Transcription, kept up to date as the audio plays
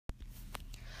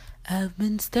I've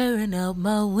been staring out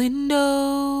my window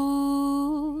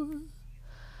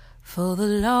for the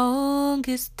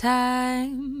longest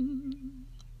time.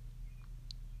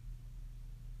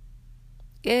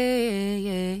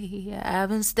 Yeah, I've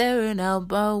been staring out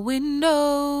my window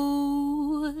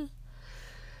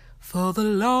for the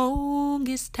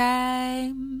longest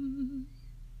time.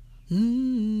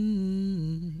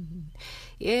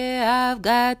 Yeah, I've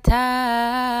got time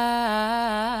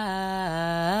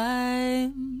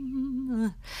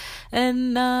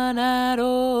and none at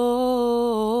all.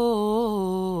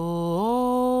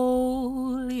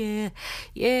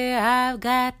 Yeah, I've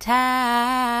got time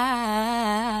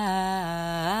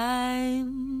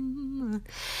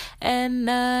and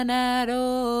none at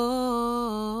all.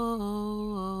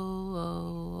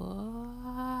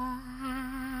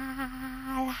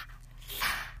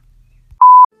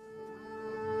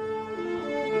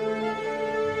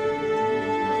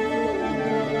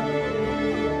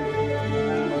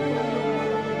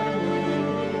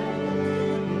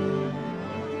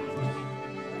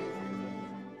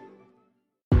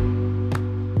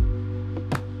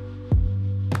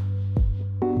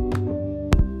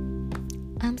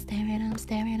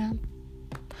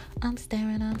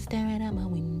 I'm staring at my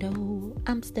window.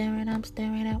 I'm staring out.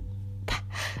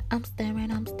 I'm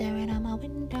staring at my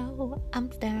window.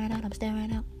 I'm staring out.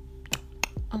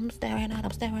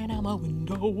 I'm staring at my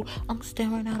window. I'm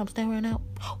staring out.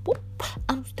 Whoop.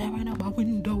 I'm staring out my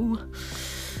window.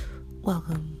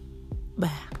 Welcome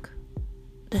back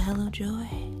to Hello Joy.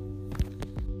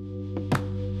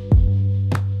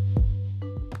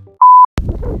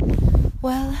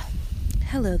 Well,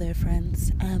 hello there,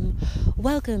 friends.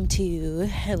 Welcome to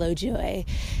Hello Joy.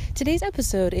 Today's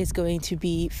episode is going to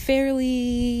be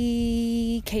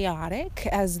fairly chaotic,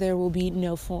 as there will be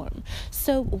no form.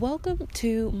 So, welcome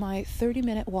to my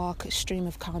 30-minute walk stream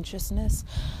of consciousness.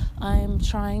 I'm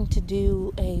trying to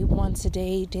do a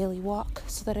once-a-day daily walk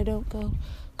so that I don't go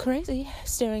crazy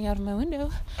staring out of my window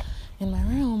in my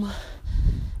room,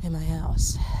 in my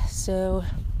house. So,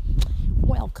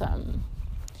 welcome.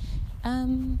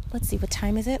 Let's see, what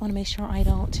time is it? I want to make sure I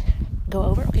don't go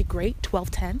over. Okay, great,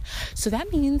 12:10. So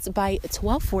that means by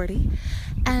 12:40,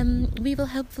 we will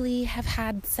hopefully have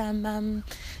had some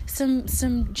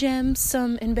gems,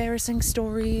 some embarrassing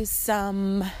stories,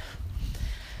 some,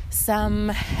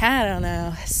 I don't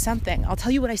know, something. I'll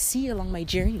tell you what I see along my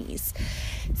journeys.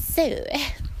 So,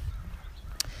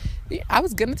 I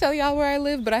was gonna tell y'all where I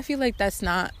live, but I feel like that's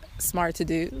not smart to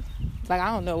do. Like,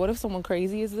 I don't know, what if someone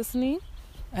crazy is listening?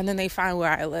 And then they find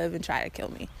where I live and try to kill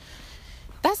me.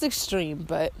 That's extreme,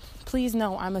 but please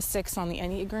know I'm a 6 on the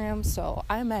Enneagram, so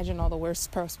I imagine all the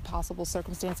worst possible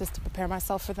circumstances to prepare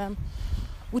myself for them,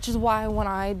 which is why when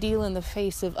I deal in the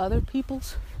face of other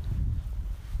people's,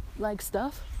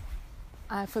 stuff,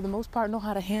 I, for the most part, know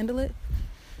how to handle it.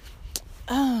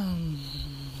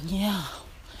 Yeah.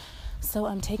 So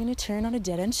I'm taking a turn on a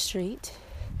dead-end street,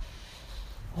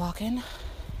 walking.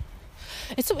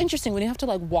 It's so interesting when you have to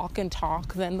walk and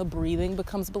talk, then the breathing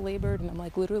becomes belabored, and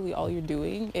I'm literally all you're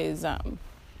doing is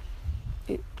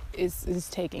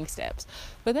taking steps,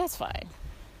 but that's fine.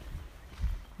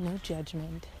 No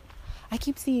judgment. I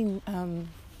keep seeing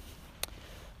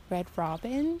red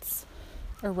robins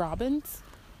or robins.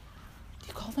 Do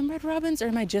you call them red robins, or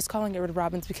am I just calling it red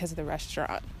robins because of the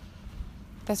restaurant?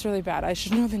 That's really bad. I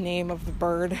should know the name of the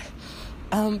bird,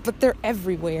 but they're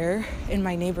everywhere in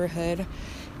my neighborhood.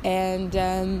 And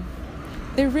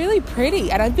they're really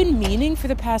pretty. And I've been meaning for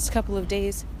the past couple of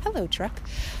days. Hello, truck.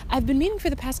 I've been meaning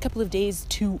for the past couple of days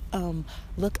to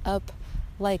look up,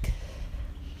 I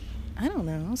don't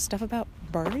know, stuff about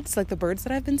birds, the birds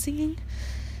that I've been seeing.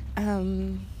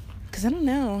 Because I don't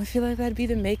know. I feel like that'd be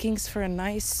the makings for a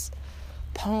nice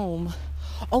poem.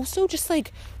 Also, just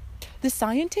the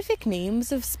scientific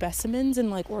names of specimens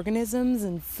and organisms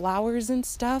and flowers and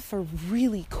stuff are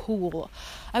really cool.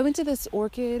 I went to this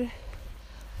orchid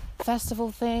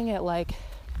festival thing at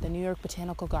the New York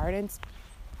Botanical Gardens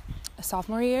a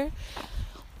sophomore year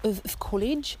of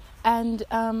college, and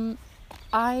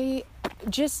I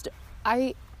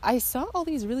saw all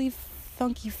these really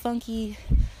funky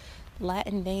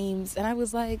Latin names, and I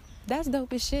was like, that's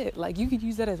dope as shit. You could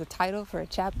use that as a title for a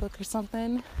chapbook or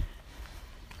something.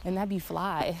 And that'd be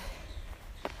fly.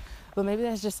 But maybe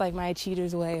that's just my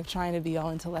cheater's way of trying to be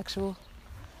all intellectual.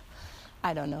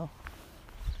 I don't know.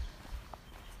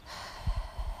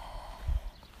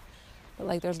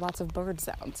 But there's lots of bird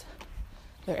sounds.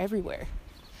 They're everywhere.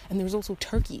 And there's also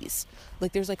turkeys.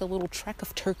 There's a little trek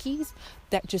of turkeys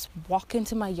that just walk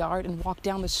into my yard and walk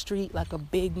down the street like a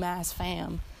big mass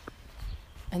fam.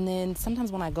 And then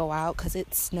sometimes when I go out, because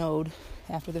it snowed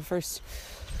after the first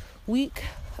week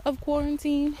of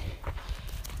quarantine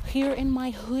here in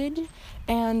my hood,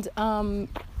 and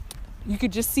you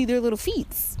could just see their little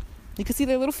feet. You could see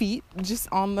their little feet just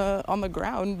on the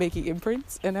ground making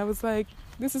imprints, and I was like,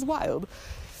 this is wild.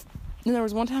 And there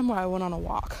was one time where I went on a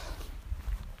walk.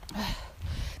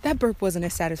 That burp wasn't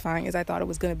as satisfying as I thought it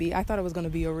was going to be. I thought it was going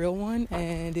to be a real one,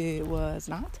 and it was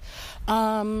not.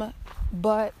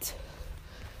 But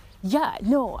yeah,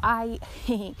 no,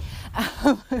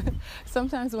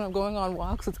 sometimes when I'm going on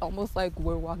walks, it's almost like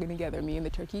we're walking together, me and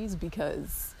the turkeys,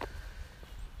 because,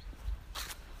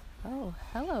 oh,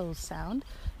 hello, sound.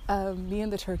 Me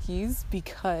and the turkeys,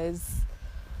 because,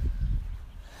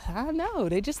 I don't know,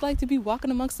 they just like to be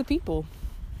walking amongst the people.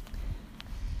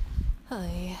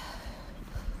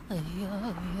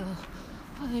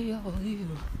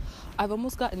 I've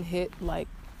almost gotten hit like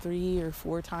 3 or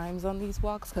 4 times on these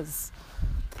walks because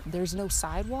there's no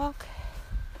sidewalk.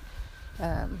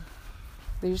 They're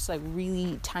just like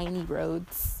really tiny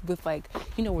roads with, like,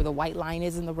 you know, where the white line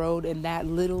is in the road, and that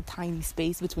little tiny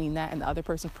space between that and the other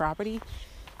person's property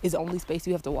is the only space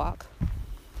you have to walk.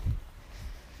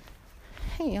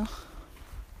 Hey,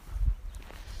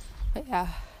 but yeah,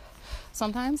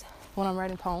 sometimes when I'm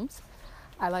writing poems,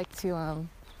 I like to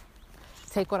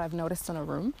take what I've noticed in a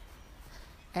room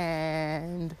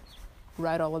and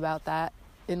write all about that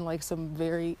in like some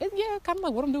very, kind of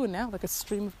like what I'm doing now, like a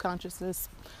stream of consciousness,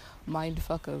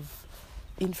 mindfuck of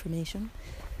information.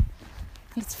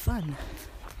 And it's fun.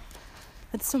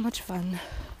 It's so much fun.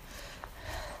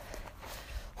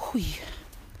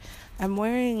 I'm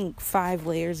wearing 5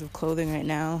 layers of clothing right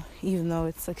now, even though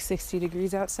it's like 60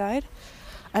 degrees outside.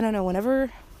 I don't know,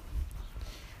 whenever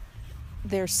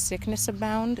there's sickness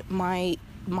abound, my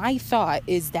thought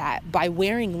is that by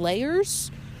wearing layers,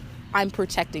 I'm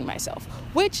protecting myself,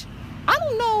 which I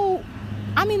don't know.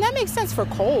 I mean, that makes sense for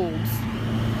colds,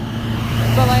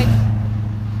 but like,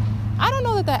 I don't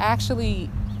know that actually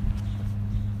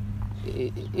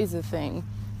is a thing.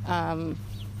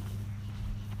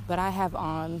 But I have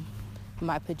on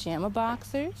my pajama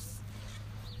boxers,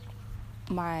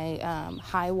 my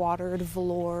high-watered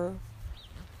velour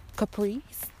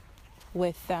capris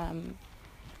with a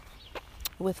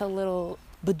little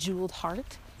bejeweled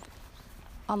heart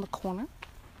on the corner.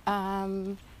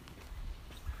 My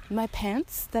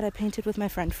pants that I painted with my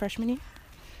friend freshman year,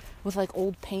 with like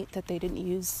old paint that they didn't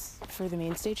use for the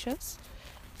main stage shows.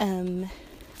 I've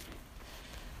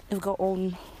got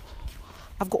on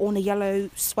a yellow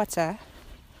sweater,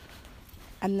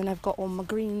 and then I've got on my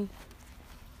green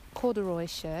corduroy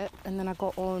shirt, and then I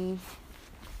got on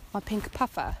my pink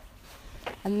puffer,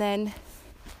 and then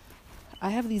I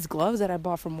have these gloves that I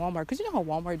bought from Walmart, because you know how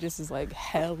Walmart just is like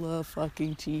hella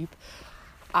fucking cheap.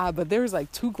 But there was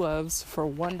like 2 gloves for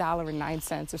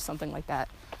 $1.09 or something like that.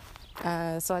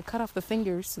 So I cut off the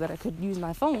fingers so that I could use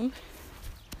my phone,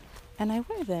 and I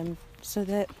wear them so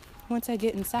that once I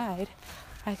get inside,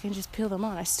 I can just peel them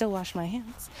on. I still wash my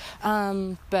hands.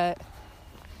 But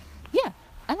yeah,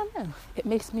 I don't know. It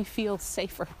makes me feel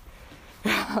safer.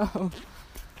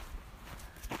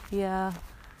 Yeah.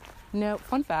 No,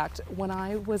 fun fact, when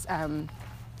I was a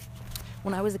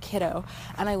kiddo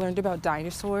and I learned about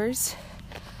dinosaurs,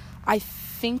 I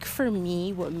think for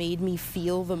me, what made me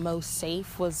feel the most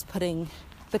safe was putting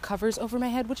the covers over my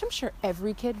head, which I'm sure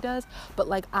every kid does. But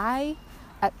like, I,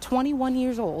 at 21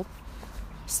 years old,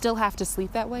 still have to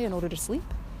sleep that way in order to sleep.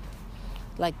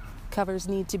 Like, I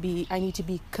need to be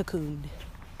cocooned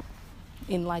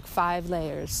in like 5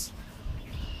 layers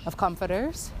of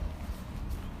comforters.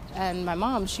 And my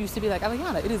mom, she used to be like,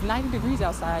 Aliana, it is 90 degrees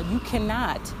outside. You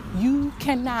cannot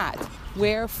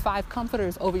wear 5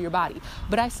 comforters over your body.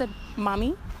 But I said,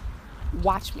 Mommy,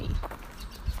 watch me.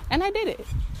 And I did it.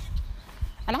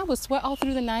 And I would sweat all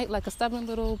through the night like a stubborn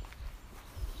little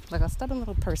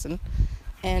person.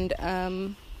 And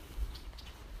I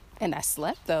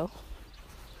slept, though.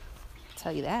 I'll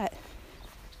tell you that.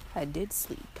 I did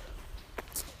sleep.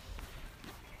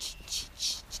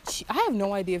 I have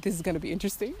no idea if this is going to be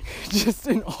interesting, just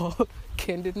in all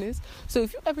candidness. So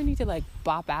if you ever need to like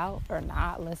bop out or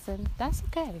not listen, that's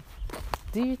okay.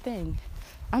 Do your thing.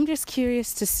 I'm just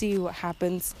curious to see what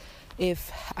happens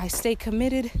if I stay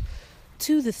committed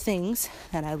to the things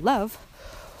that I love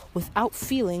without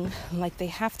feeling like they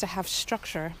have to have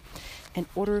structure in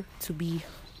order to be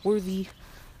worthy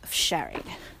of sharing.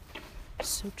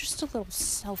 So just a little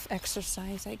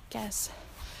self-exercise, I guess.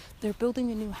 They're building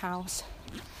a new house.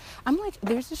 I'm like,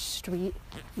 there's a street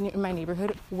in my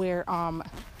neighborhood where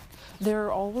there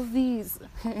are all these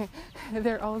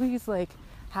like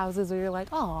houses where you're like,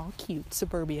 oh, cute,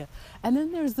 suburbia. And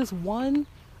then there's this one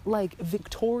like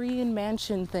Victorian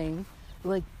mansion thing,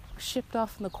 like shipped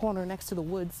off in the corner next to the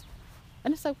woods.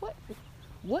 And it's like,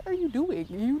 what are you doing?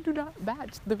 You do not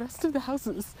match the rest of the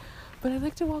houses. But I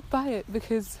like to walk by it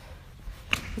because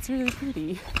it's really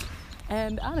pretty.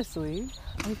 And honestly,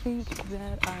 I think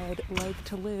that I'd like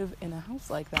to live in a house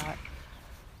like that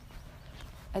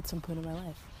at some point in my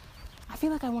life. I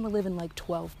feel like I want to live in like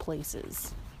 12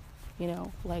 places, you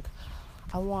know, like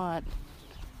I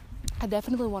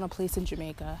definitely want a place in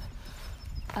Jamaica.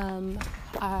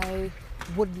 I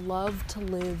would love to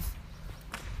live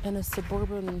in a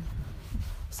suburban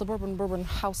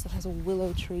house that has a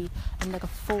willow tree and like a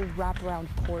full wraparound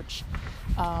porch.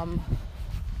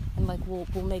 And like we'll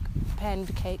make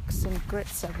pancakes and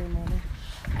grits every morning.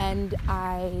 And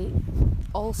I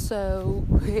also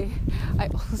really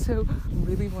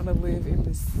want to live in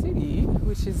the city,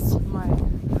 which is my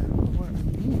more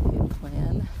immediate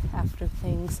plan after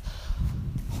things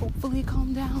hopefully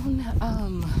calm down.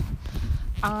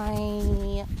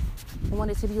 I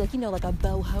want it to be like, you know, like a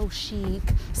boho chic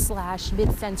 /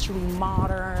 mid-century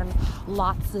modern,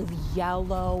 lots of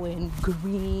yellow and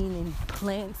green and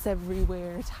plants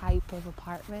everywhere type of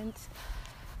apartment.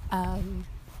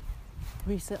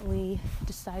 Recently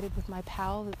decided with my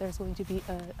pal that there's going to be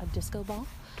a disco ball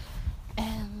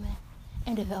and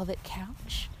a velvet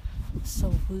couch.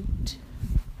 So woot.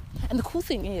 And the cool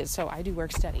thing is, so I do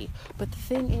work study, but the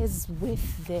thing is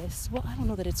with this, well, I don't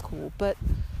know that it's cool, but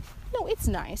no, it's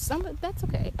nice. That's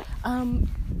okay.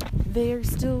 They're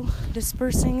still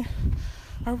dispersing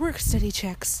our work study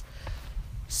checks,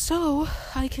 so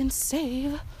I can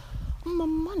save my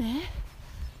money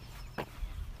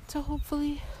to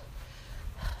hopefully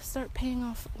start paying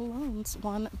off loans,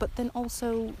 one, but then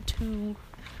also to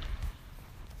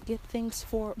get things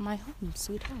for my home,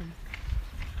 sweet home.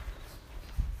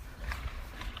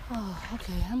 Oh,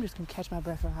 okay, I'm just gonna catch my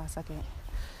breath for a hot second.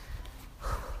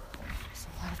 It's a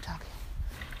lot of talking.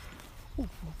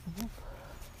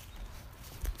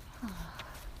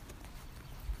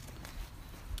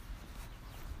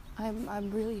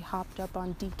 I'm really hopped up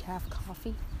on decaf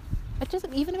coffee.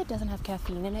 Even if it doesn't have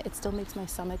caffeine in it, it still makes my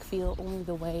stomach feel only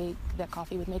the way that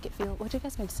coffee would make it feel, which I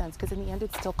guess makes sense because in the end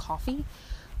it's still coffee,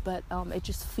 but it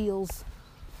just feels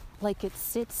like it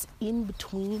sits in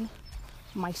between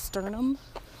my sternum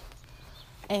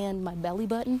and my belly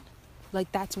button.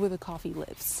 Like that's where the coffee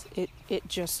lives. It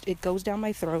goes down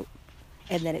my throat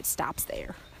and then it stops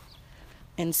there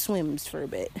and swims for a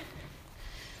bit.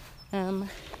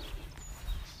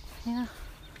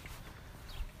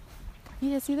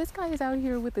 Yeah, see, this guy is out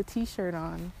here with a t-shirt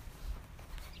on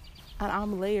and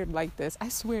I'm layered like this. I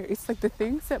swear, it's like the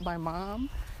things that my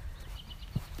mom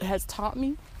has taught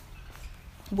me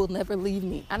will never leave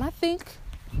me. And I think,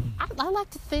 I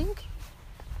like to think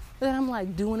that I'm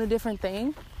like doing a different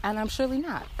thing, and I'm surely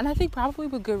not. And I think probably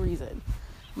with good reason.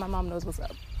 My mom knows what's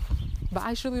up. But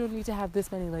I surely don't need to have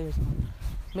this many layers on.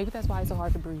 Maybe that's why it's so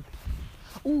hard to breathe.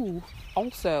 Ooh,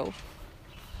 also,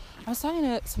 I was talking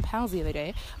to some pals the other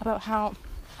day about how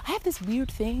I have this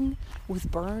weird thing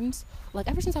with burns. Like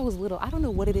ever since I was little, I don't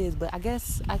know what it is, but I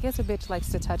guess a bitch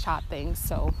likes to touch hot things.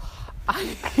 So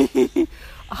I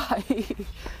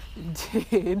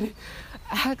did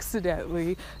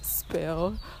accidentally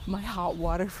spill my hot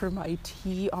water for my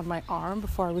tea on my arm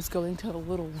before I was going to a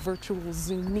little virtual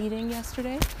Zoom meeting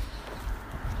yesterday.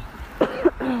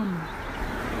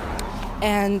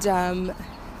 And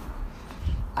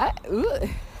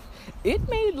it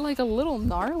made like a little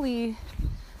gnarly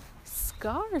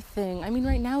scar thing. I mean,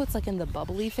 right now it's like in the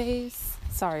bubbly phase.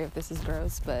 Sorry if this is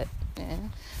gross, but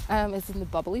it's in the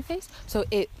bubbly phase. So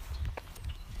it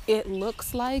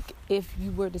looks like if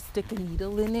you were to stick a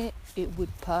needle in it, it would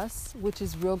pus, which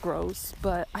is real gross.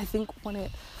 But I think when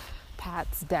it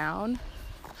pats down,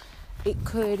 it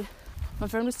could. My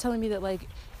friend was telling me that like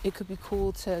it could be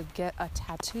cool to get a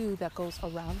tattoo that goes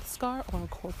around the scar or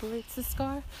incorporates the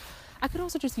scar. I could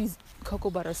also just use cocoa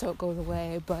butter so it goes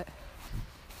away, but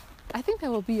I think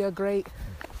that would be a great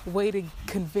way to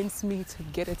convince me to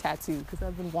get a tattoo because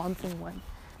I've been wanting one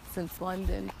since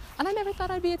London. And I never thought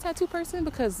I'd be a tattoo person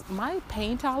because my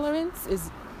pain tolerance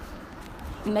is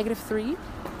 -3.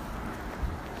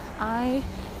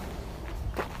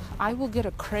 I will get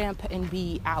a cramp and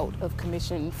be out of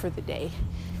commission for the day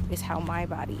is how my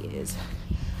body is.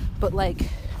 But like,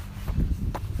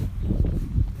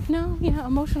 no, yeah,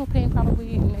 emotional pain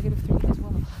probably -3 as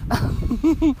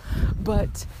well.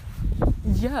 But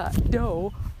yeah,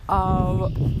 no.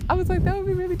 I was like, that would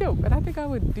be really dope, and I think I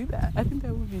would do that. I think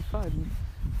that would be fun.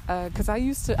 Because I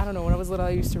don't know, when I was little,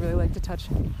 I used to really like to touch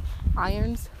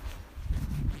irons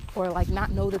or like not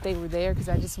know that they were there because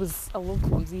I just was a little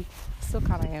clumsy. Still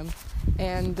kind of am.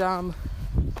 And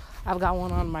I've got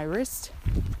one on my wrist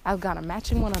I've got a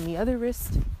matching one on the other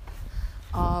wrist.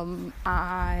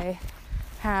 I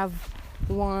have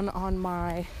one on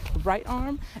my right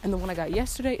arm, and the one I got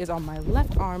yesterday is on my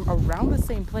left arm around the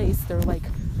same place. They're like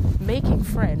making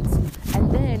friends.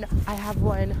 And then I have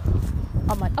one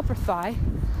on my upper thigh,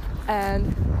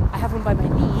 and I have one by my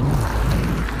knee.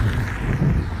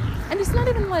 And it's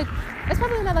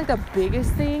probably not like the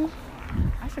biggest thing.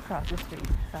 I should cross the street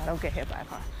so I don't get hit by a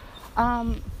car.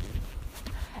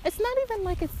 It's not even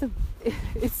like it's the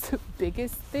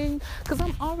biggest thing, because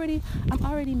I'm already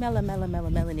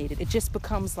melanated. It just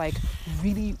becomes like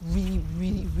really, really,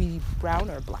 really, really brown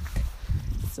or black.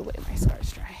 It's the way my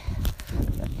scars dry.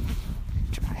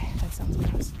 That sounds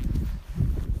gross.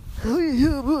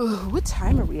 What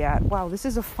time are we at? Wow, this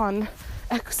is a fun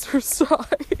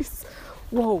exercise.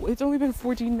 Whoa, it's only been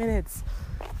 14 minutes.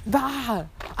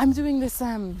 I'm doing this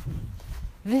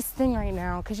thing right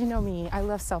now, because you know me, I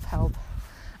love self-help.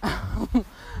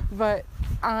 But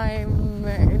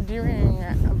I'm doing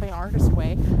my artist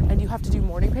way, and you have to do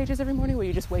morning pages every morning where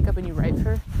you just wake up and you write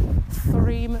for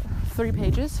three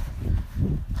pages.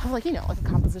 Like, you know, like a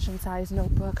composition size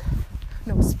notebook.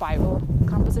 No, spiral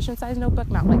composition size notebook,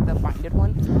 not like the binded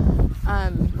one.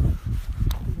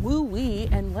 Woo-wee,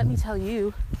 and let me tell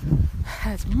you,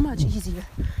 it's much easier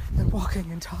than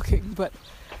walking and talking, but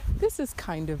this is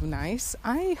kind of nice.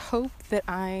 I hope that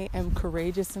I am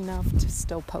courageous enough to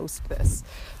still post this,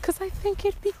 because I think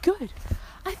it'd be good.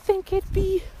 I think it'd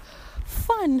be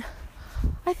fun.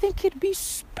 I think it'd be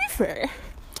spiffy.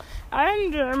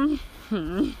 And,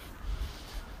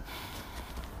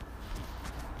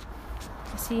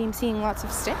 I'm seeing lots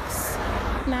of sticks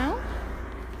now.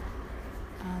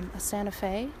 A Santa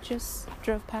Fe just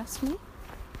drove past me.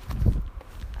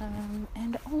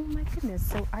 And oh my goodness,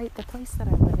 so the place that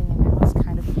I'm living in now is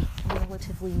kind of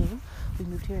relatively new. We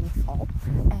moved here in the fall,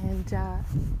 and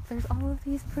there's all of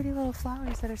these pretty little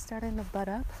flowers that are starting to bud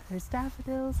up. There's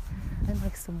daffodils and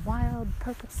like some wild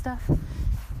purple stuff,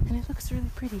 and it looks really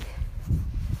pretty.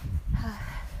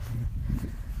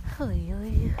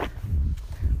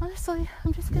 Honestly,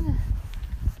 I'm just gonna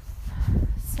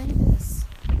say this,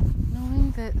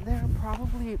 knowing that there are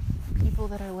probably people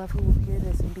that I love who will hear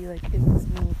this and be like, is this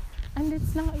me? And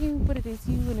it's not you, but it is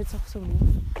you, and it's also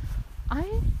me.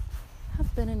 I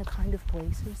have been in a kind of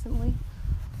place recently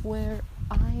where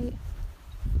I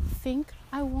think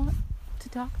I want to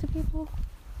talk to people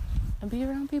and be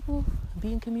around people,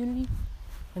 be in community,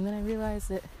 and then I realize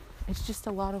that it's just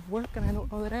a lot of work, and I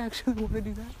don't know that I actually want to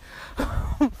do that.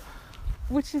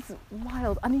 Which is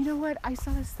wild. And you know what? I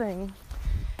saw this thing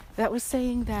that was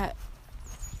saying that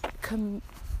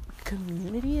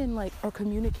community and or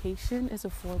communication is a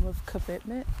form of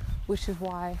commitment, which is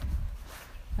why,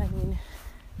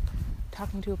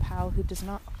 talking to a pal who does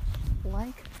not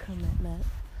like commitment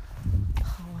a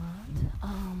lot,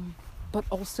 but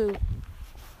also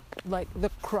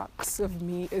the crux of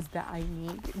me is that I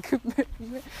need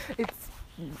commitment.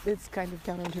 It's kind of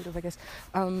counterintuitive, I guess.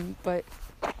 But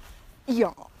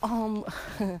yeah, I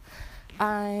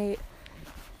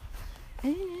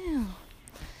don't know.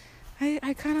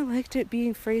 I kind of liked it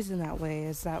being phrased in that way,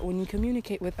 is that when you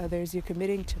communicate with others, you're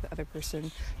committing to the other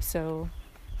person. So,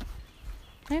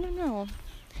 I don't know.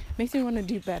 Makes me want to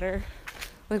do better.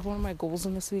 One of my goals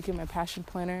in this week in my passion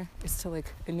planner is to,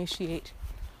 initiate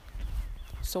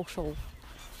social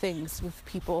things with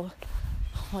people,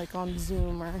 on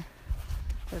Zoom or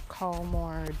call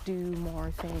more, or do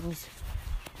more things.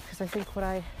 Because I think what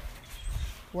I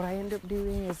end up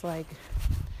doing is,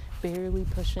 barely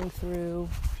pushing through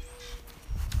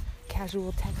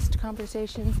casual text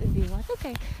conversations and being like,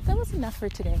 okay, that was enough for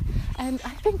today. And I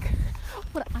think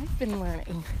what I've been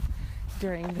learning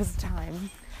during this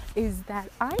time is that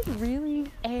I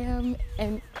really am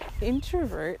an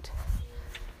introvert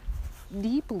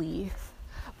deeply,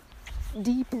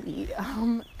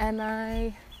 and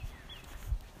I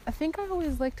think I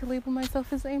always like to label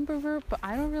myself as an ambivert, but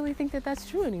I don't really think that that's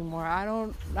true anymore. I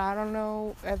don't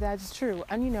know if that's true.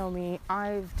 And you know me,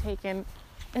 I've taken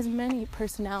as many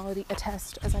personality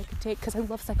tests as I could take, because I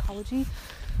love psychology.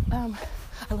 I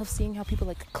love seeing how people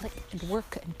click and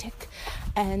work and tick.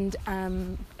 And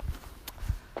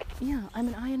yeah, I'm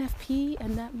an INFP,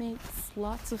 and that makes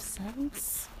lots of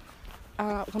sense.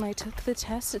 When I took the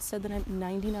test, it said that I'm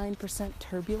 99%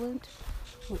 turbulent,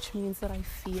 which means that I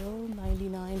feel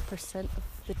 99% of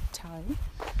the time,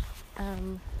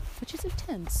 which is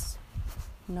intense,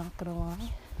 not gonna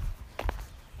lie.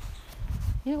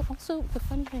 Also, the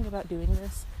funny thing about doing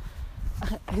this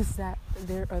is that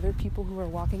there are other people who are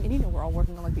walking, and we're all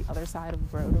working on the other side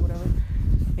of the road or whatever,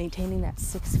 maintaining that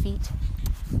 6 feet,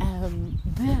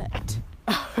 but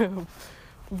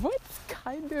What's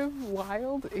kind of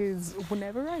wild is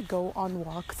whenever I go on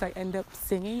walks, I end up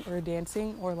singing or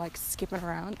dancing or like skipping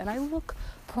around, and I look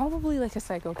probably like a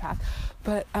psychopath.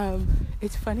 But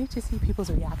it's funny to see people's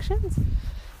reactions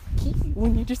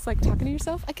when you're just like talking to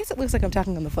yourself. I guess it looks like I'm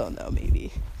talking on the phone though,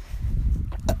 maybe.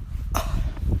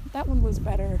 That one was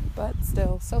better, but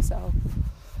still so.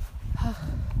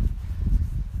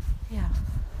 Yeah.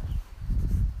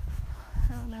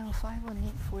 I don't know,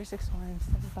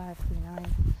 518-461-7539.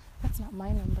 That's not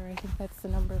my number. I think that's the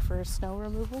number for snow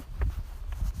removal.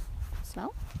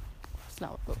 Snow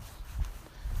removal.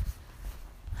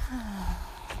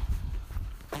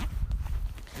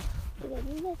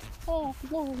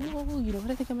 You know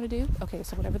what I think I'm going to do? Okay,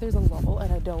 so whenever there's a lull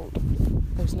and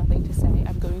there's nothing to say,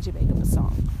 I'm going to make up a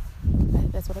song.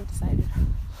 That's what I've decided.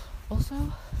 Also,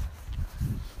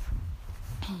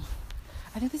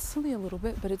 I think this is only a little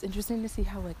bit, but it's interesting to see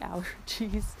how like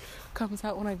allergies comes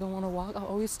out when I go on a walk. I'll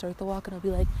always start the walk and I'll be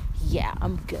like, yeah,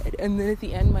 I'm good. And then at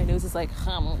the end, my nose is like,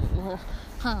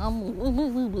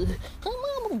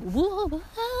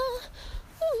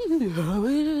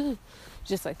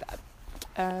 just like that.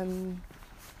 I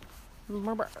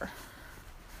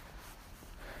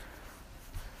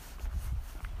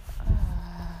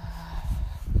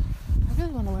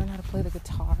really want to learn how to play the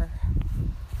guitar.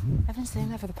 I've been saying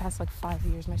that for the past like 5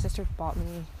 years. My sister bought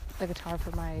me the guitar for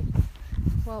my,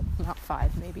 well, not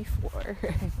 5, maybe 4,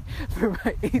 for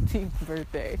my 18th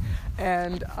birthday.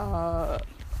 And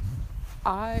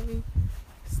I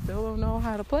still don't know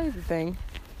how to play the thing.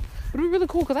 But it'd be really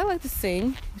cool because I like to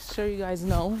sing. I'm sure you guys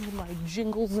know my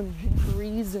jingles and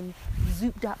jingeries and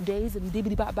zoop-dop days and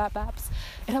dibbity-bop-bop-bops.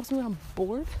 It helps me when I'm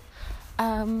bored.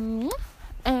 And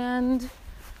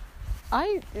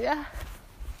I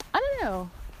don't know.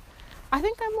 I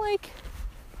think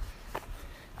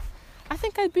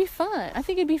it'd be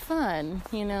fun,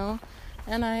 you know?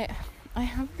 And I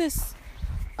have this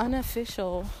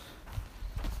unofficial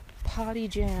potty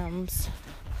jams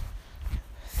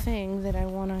thing that I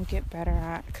want to get better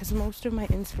at, because most of my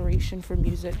inspiration for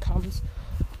music comes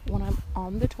when I'm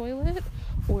on the toilet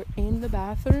or in the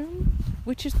bathroom,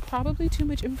 which is probably too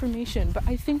much information, but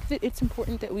I think that it's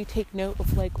important that we take note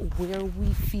of like where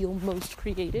we feel most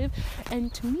creative.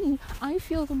 And to me, I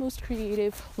feel the most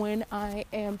creative when I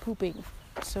am pooping,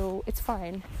 so it's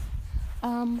fine.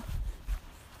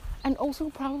 And also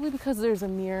probably because there's a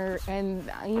mirror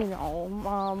and, you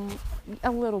know,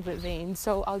 a little bit vain,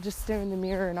 so I'll just stare in the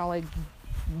mirror and I'll like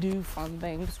do fun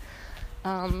things.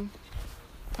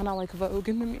 And I'll like Vogue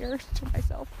in the mirror to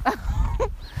myself.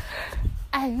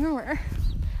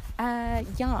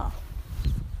 Yeah,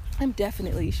 I'm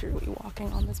definitely surely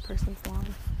walking on this person's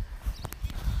lawn,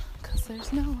 cause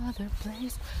there's no other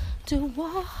place to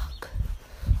walk.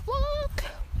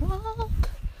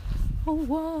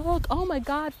 Oh my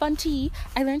god, fun tea.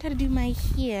 I learned how to do my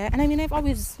hair, and I mean I've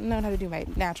always known how to do my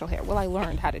natural hair. Well, I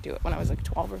learned how to do it when I was like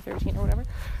 12 or 13 or whatever,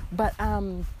 but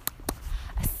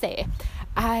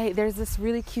there's this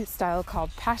really cute style called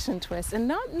passion twist, and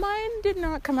mine did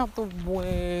not come out the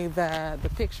way that the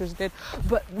pictures did,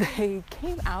 but they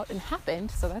came out and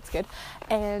happened, so that's good.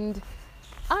 And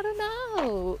I don't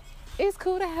know, it's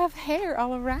cool to have hair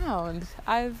all around.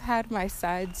 I've had my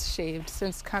sides shaved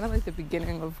since kind of like the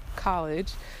beginning of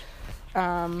college,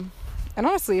 and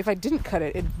honestly, if I didn't cut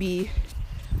it, it'd be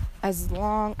as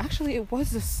long. Actually, it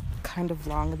was this kind of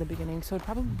long at the beginning, so it'd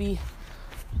probably be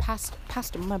past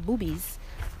my boobies.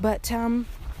 But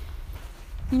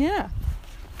yeah,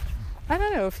 I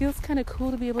don't know, it feels kind of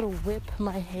cool to be able to whip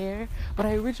my hair. But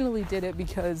I originally did it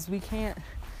because we can't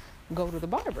go to the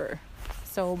barber,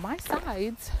 so my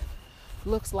sides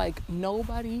looks like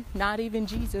nobody, not even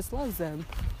Jesus, loves them.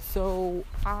 So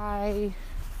I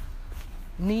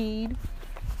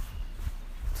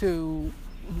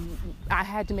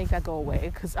had to make that go away,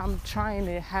 because I'm trying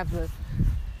to have the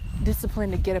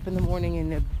discipline to get up in the morning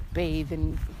and to bathe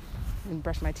and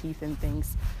brush my teeth and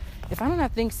things. If I don't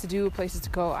have things to do, places to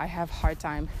go, I have a hard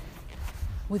time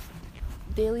with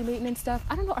daily maintenance stuff.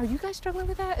 I don't know, are you guys struggling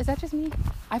with that? Is that just me?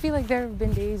 I feel like there have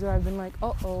been days where I've been like,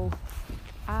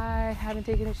 I haven't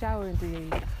taken a shower in 3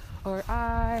 days, or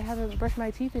I haven't brushed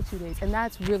my teeth in 2 days, and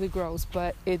that's really gross,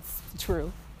 but it's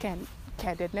true.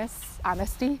 Candidness,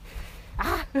 honesty.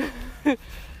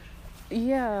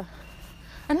 Yeah.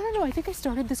 And I don't know, I think I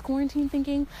started this quarantine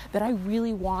thinking that I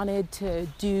really wanted to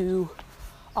do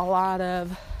a lot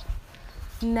of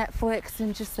Netflix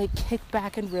and just like kick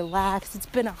back and relax. It's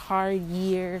been a hard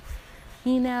year,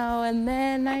 you know, and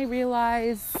then I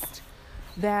realized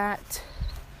that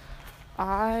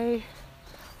I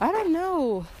don't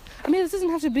know. I mean, this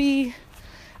doesn't have to be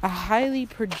a highly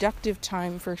productive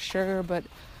time for sure, but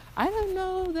I don't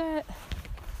know that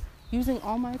using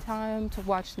all my time to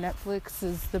watch Netflix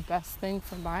is the best thing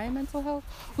for my mental health,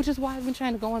 which is why I've been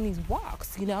trying to go on these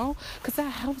walks, because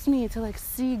that helps me to like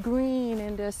see green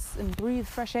and breathe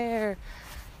fresh air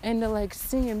and to like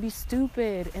sing and be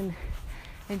stupid and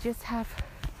just have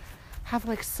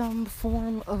like some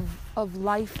form of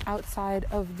life outside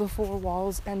of the four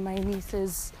walls and my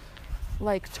niece's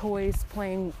like toys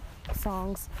playing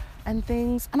songs and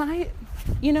things. And I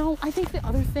think the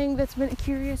other thing that's been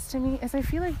curious to me is I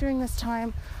feel like during this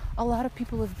time a lot of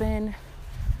people have been,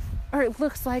 or it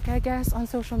looks like, I guess, on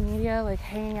social media, like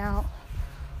hanging out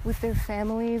with their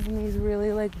families in these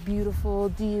really like beautiful,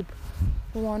 deep,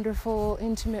 wonderful,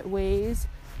 intimate ways.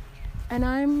 And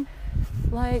I'm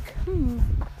like,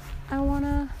 I want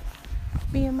to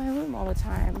be in my room all the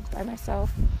time by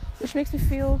myself, which makes me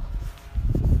feel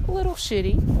a little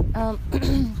shitty,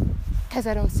 because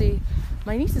I don't see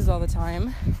my nieces all the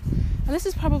time. And this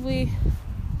is probably,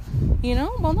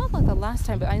 well, not like the last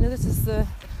time, but I know this is the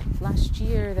last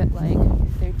year that like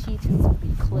their teachers will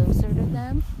be closer to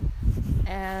them.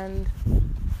 And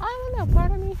I don't know,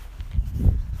 part of me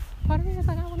is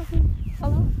like, I want to be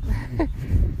alone.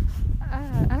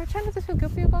 And I'm trying not to feel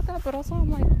guilty about that, but also I'm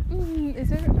like, is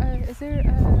there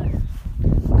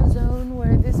a zone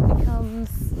where this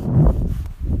becomes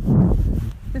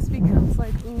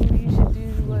like,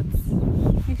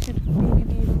 you should maybe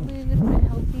be a little bit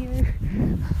healthier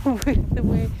with the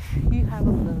way you have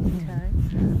alone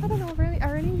time. I don't know, really,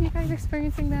 are any of you guys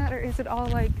experiencing that, or is it all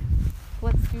like,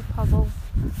 let's do puzzles,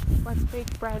 let's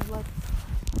bake bread, let's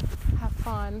have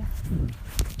fun?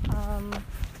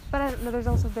 But I don't know, there's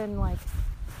also been like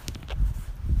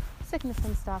sickness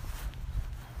and stuff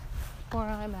where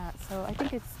I'm at, so I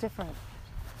think it's different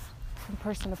from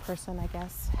person to person, I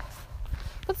guess.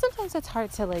 But sometimes it's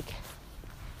hard to like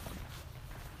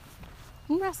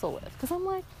wrestle with, because I'm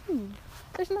like,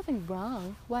 there's nothing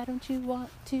wrong. Why don't you want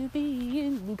to be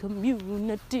in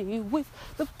community with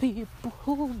the people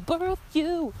who birthed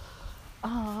you?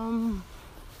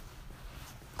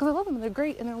 Because I love them and they're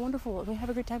great and they're wonderful and we have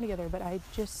a great time together, but I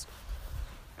just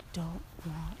don't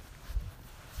want.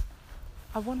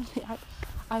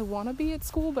 I want to be at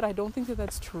school, but I don't think that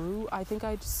that's true. I think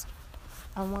I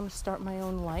want to start my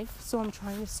own life, so I'm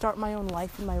trying to start my own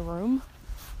life in my room.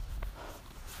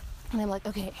 And I'm like,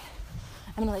 okay,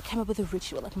 I'm gonna like come up with a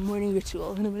ritual, like a morning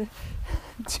ritual, and I'm gonna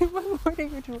do my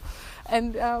morning ritual,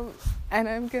 and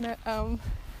I'm gonna go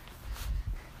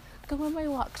on my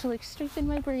walk to like strengthen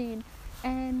my brain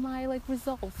and my like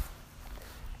resolve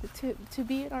to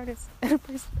be an artist and a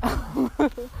person.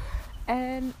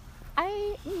 And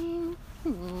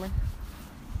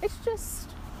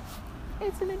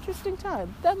it's an interesting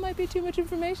time. That might be too much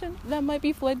information. That might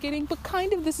be floodgating, but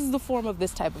kind of this is the form of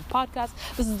this type of podcast.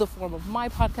 This is the form of my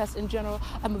podcast in general.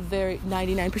 I'm a very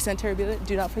 99% turbulent,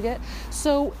 do not forget.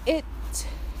 So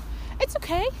it's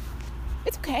okay.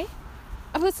 It's okay.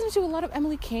 I've listened to a lot of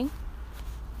Emily King.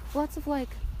 Lots of like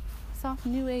soft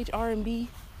new age R&B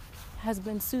has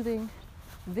been soothing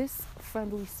this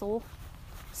friendly soul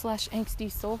 /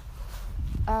 angsty soul.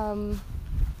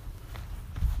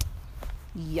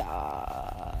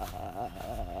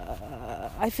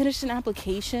 I finished an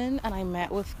application and I met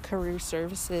with career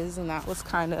services, and that was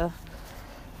kind of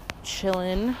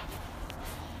chillin'.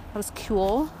 That was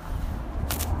cool.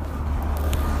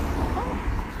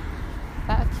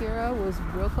 That Akira was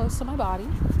real close to my body.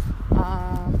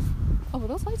 But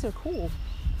those lights are cool.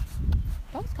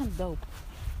 That was kind of dope.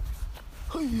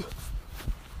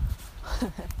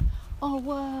 Oh,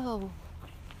 whoa.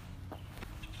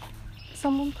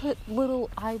 Someone put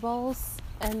little eyeballs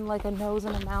and like a nose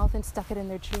and a mouth and stuck it in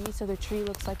their tree, so their tree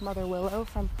looks like Mother Willow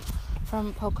from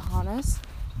Pocahontas.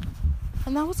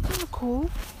 And that was kind of cool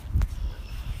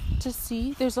to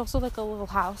see. There's also like a little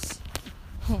house.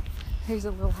 Here's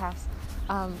a little house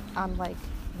on like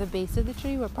the base of the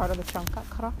tree where part of the trunk got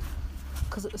cut off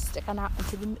because it was sticking out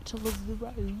into the middle of the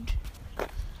road.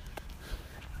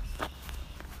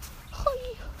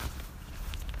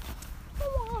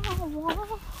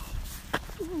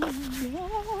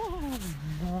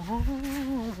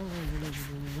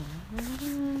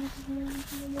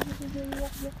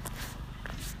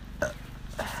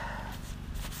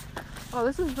 Oh,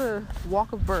 this is the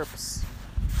walk of burps.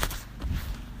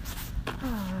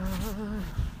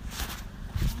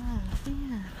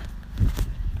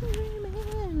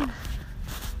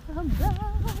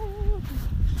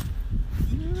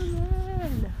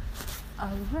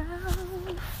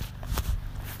 Around,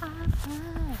 I've had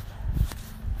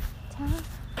time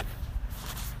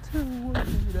to work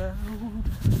it out.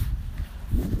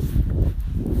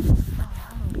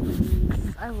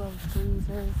 Oh, I love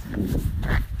breezes.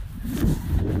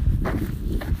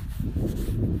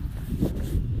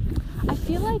 I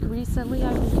feel like recently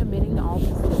I've been committing to all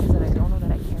these things that I don't know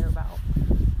that I care about.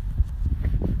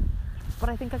 But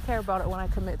I think I care about it when I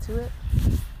commit to it.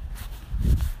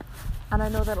 And I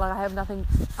know that like I have nothing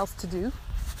else to do,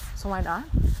 so why not?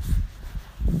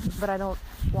 But I don't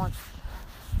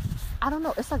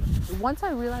know, it's like once I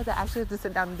realize I actually have to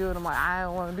sit down and do it, I'm like, I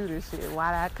don't want to do this shit.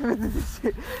 Why did I commit to this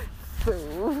shit?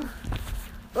 So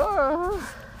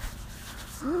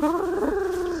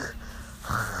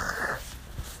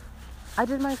I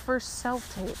did my first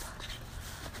self-tape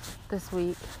this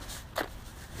week.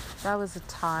 That was a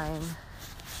time.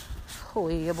 Oh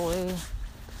yeah, boy.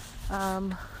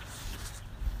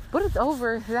 But it's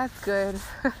over. That's good.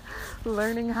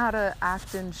 Learning how to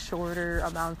act in shorter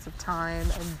amounts of time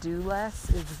and do less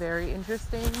is very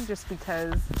interesting, just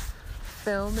because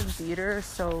film and theater are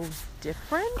so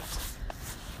different.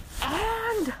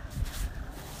 And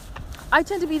I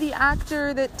tend to be the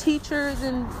actor that teachers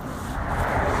and,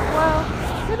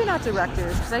 well, maybe not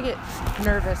directors, because I get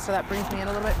nervous, so that brings me in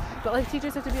a little bit. But like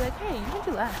teachers have to be like, hey, you can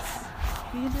do less.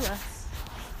 You can do less.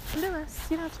 You can do less.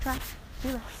 You don't have to try. Do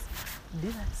less. Do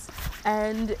less.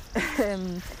 And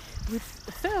with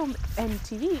film and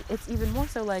TV, it's even more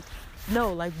so like,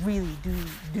 no, like really do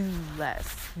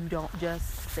less. You don't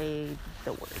just say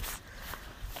the words.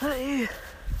 But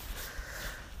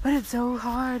it's so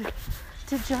hard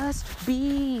to just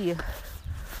be.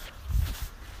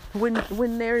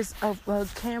 When there's a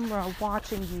camera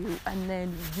watching you, and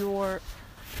then you're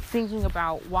thinking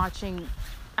about watching,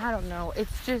 I don't know,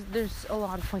 it's just, there's a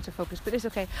lot of points of focus, but it's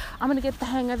okay. I'm gonna get the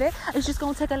hang of it. It's just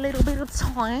gonna take a little bit of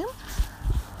time.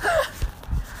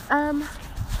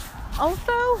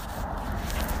 Also,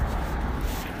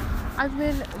 I've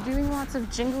been doing lots of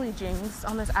jingly jings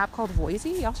on this app called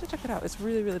Voisey. Y'all should check it out. It's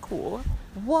really, really cool.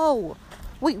 Whoa.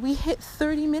 Wait, we hit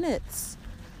 30 minutes.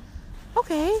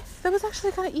 Okay, that was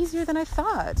actually kind of easier than I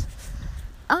thought.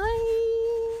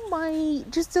 I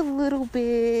might just a little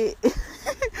bit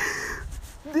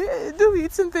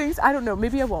delete some things. I don't know.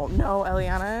 Maybe I won't. No,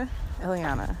 Eliana,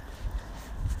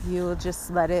 you'll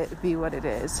just let it be what it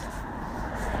is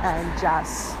and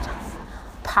just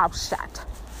pause that.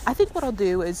 I think what I'll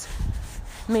do is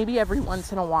maybe every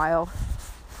once in a while,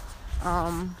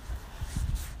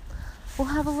 we'll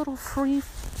have a little free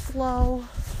flow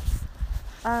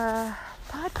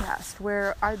podcast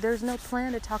where there's no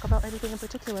plan to talk about anything in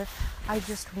particular. I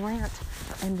just rant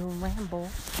and ramble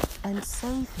and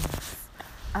say things.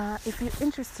 If you're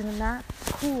interested in that,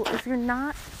 cool. If you're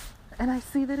not, and I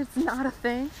see that it's not a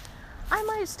thing, I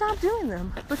might stop doing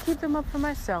them, but keep them up for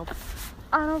myself.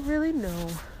 I don't really know.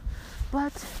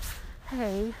 But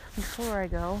hey, before I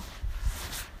go,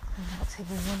 I'm not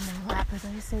taking one more lap as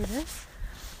I say this.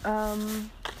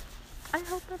 I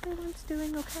hope everyone's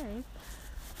doing okay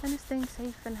and is staying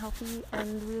safe and healthy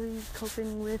and really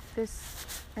coping with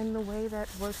this in the way that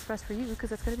works best for you, because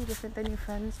that's going to be different than your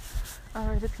friends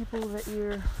or the people that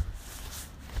you're,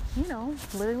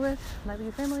 living with, might be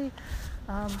your family,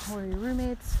 or your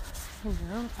roommates in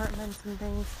your own apartments and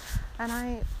things. And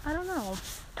I don't know.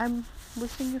 I'm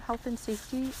wishing you health and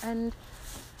safety and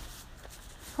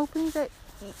hoping that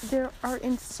there are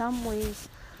in some ways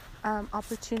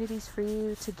opportunities for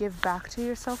you to give back to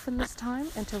yourself in this time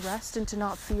and to rest and to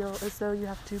not feel as though you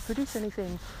have to produce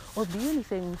anything or be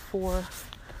anything for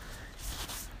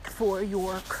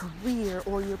your career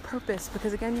or your purpose,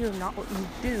 because again, you're not what you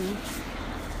do.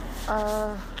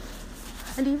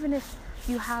 And even if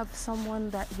you have someone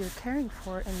that you're caring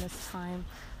for in this time,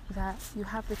 that you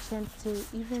have the chance to,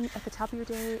 even at the top of your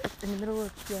day, in the middle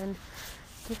of the end,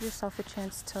 give yourself a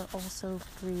chance to also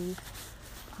breathe.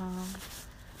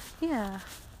 Yeah,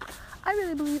 I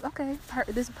really believe,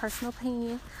 this is a personal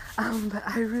opinion, but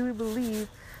I really believe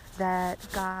that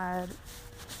God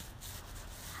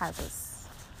has us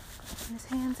in his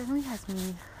hands. I know he has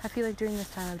me. I feel like during this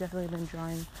time I've definitely been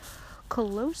drawing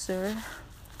closer,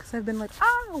 because I've been like,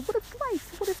 what is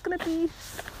life? What is going to be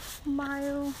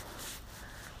my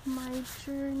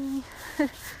journey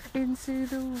into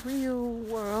the real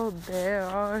world? There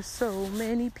are so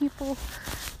many people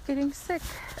getting sick,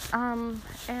 and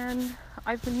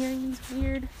I've been hearing these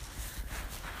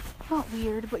not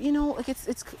weird, but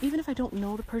it's even if I don't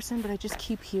know the person, but I just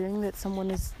keep hearing that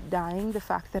someone is dying, the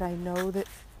fact that I know that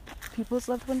people's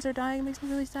loved ones are dying makes me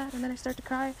really sad, and then I start to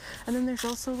cry. And then there's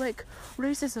also like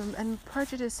racism and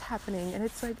prejudice happening, and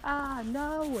it's like,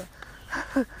 no.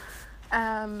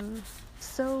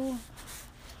 So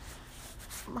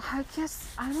I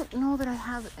guess I don't know that I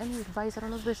have any advice. I don't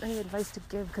know if there's any advice to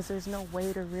give because there's no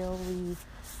way to really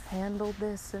handle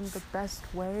this in the best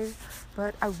way.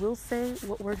 But I will say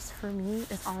what works for me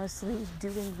is honestly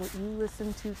doing what you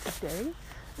listened to today,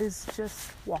 is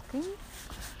just walking.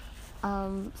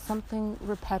 Something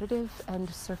repetitive and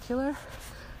circular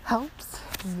helps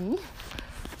me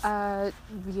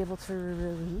be able to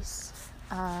release.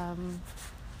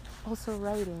 Also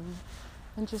writing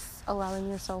and just allowing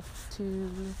yourself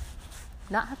to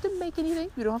not have to make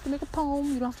anything. You don't have to make a poem.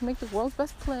 You don't have to make the world's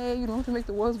best play. You don't have to make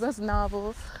the world's best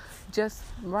novel. Just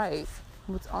write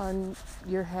what's on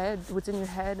your head, what's in your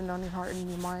head and on your heart and in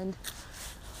your mind.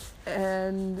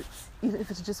 And even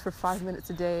if it's just for 5 minutes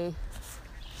a day,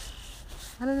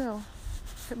 I don't know.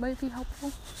 It might be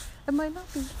helpful. It might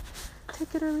not be.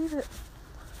 Take it or leave it.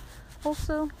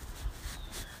 Also,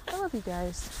 I love you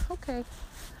guys. Okay.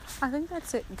 I think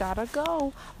that's it. Gotta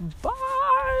go.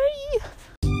 Bye!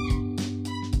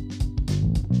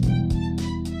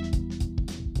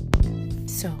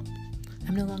 So,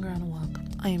 I'm no longer on a walk.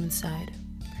 I am inside.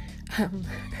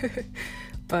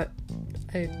 But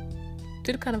I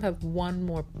did kind of have one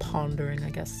more pondering,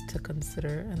 I guess, to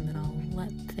consider, and then I'll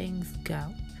let things go.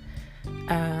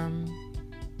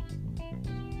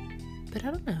 But I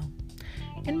don't know.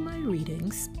 In my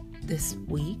readings this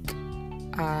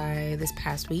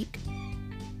past week,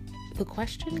 the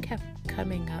question kept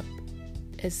coming up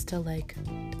as to like,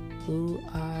 who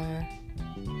are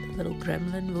the little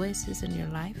gremlin voices in your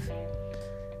life?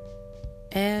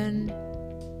 And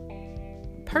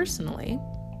personally,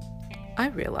 I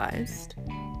realized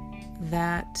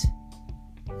that,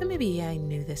 and maybe I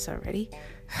knew this already,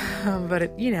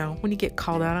 but when you get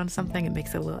called out on something, it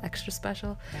makes it a little extra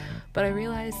special. But I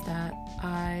realized that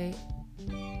I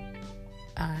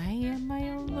am my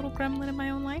own little gremlin in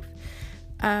my own life,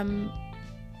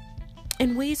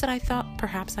 in ways that I thought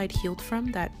perhaps I'd healed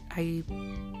from that I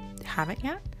haven't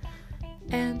yet.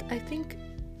 And I think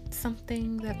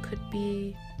something that could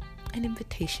be an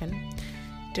invitation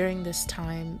during this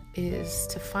time is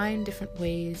to find different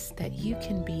ways that you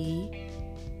can be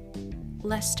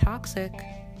less toxic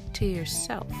to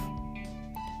yourself,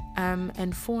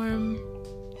 and form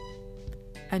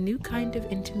a new kind of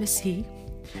intimacy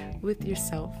with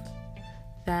yourself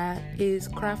that is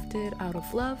crafted out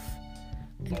of love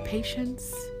and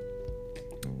patience,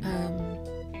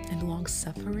 and long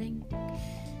suffering.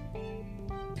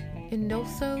 And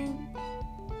also,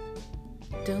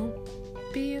 don't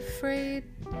be afraid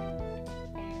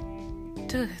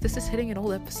to, this is hitting an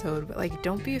old episode, but like,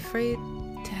 don't be afraid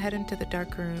to head into the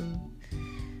dark room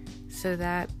so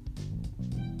that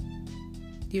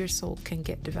your soul can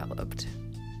get developed.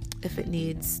 If it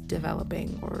needs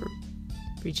developing or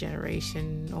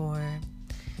regeneration or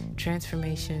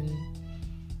transformation,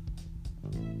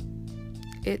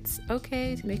 it's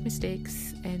okay to make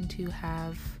mistakes and to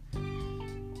have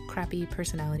crappy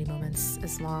personality moments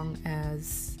as long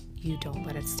as you don't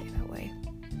let it stay that way.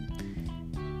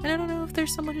 And I don't know if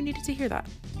there's someone who needed to hear that,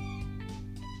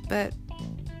 but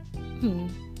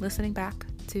listening back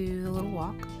to the little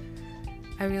walk,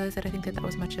 I realized that I think that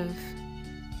was much of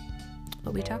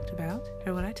what we talked about,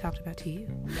 or what I talked about to you.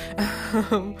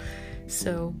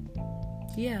 So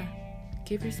yeah,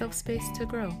 give yourself space to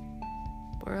grow.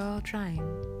 We're all trying.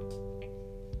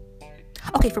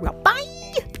 Okay, for real. Bye!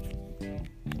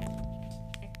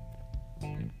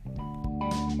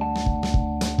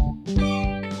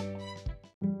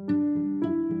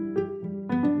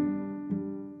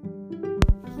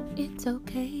 It's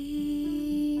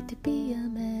okay to be a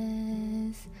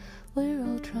mess. We're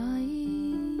all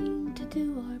trying to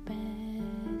do our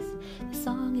best. The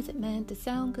song isn't meant to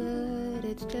sound good,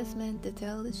 it's just meant to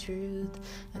tell the truth.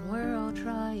 And we're all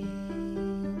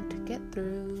trying to get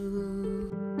through.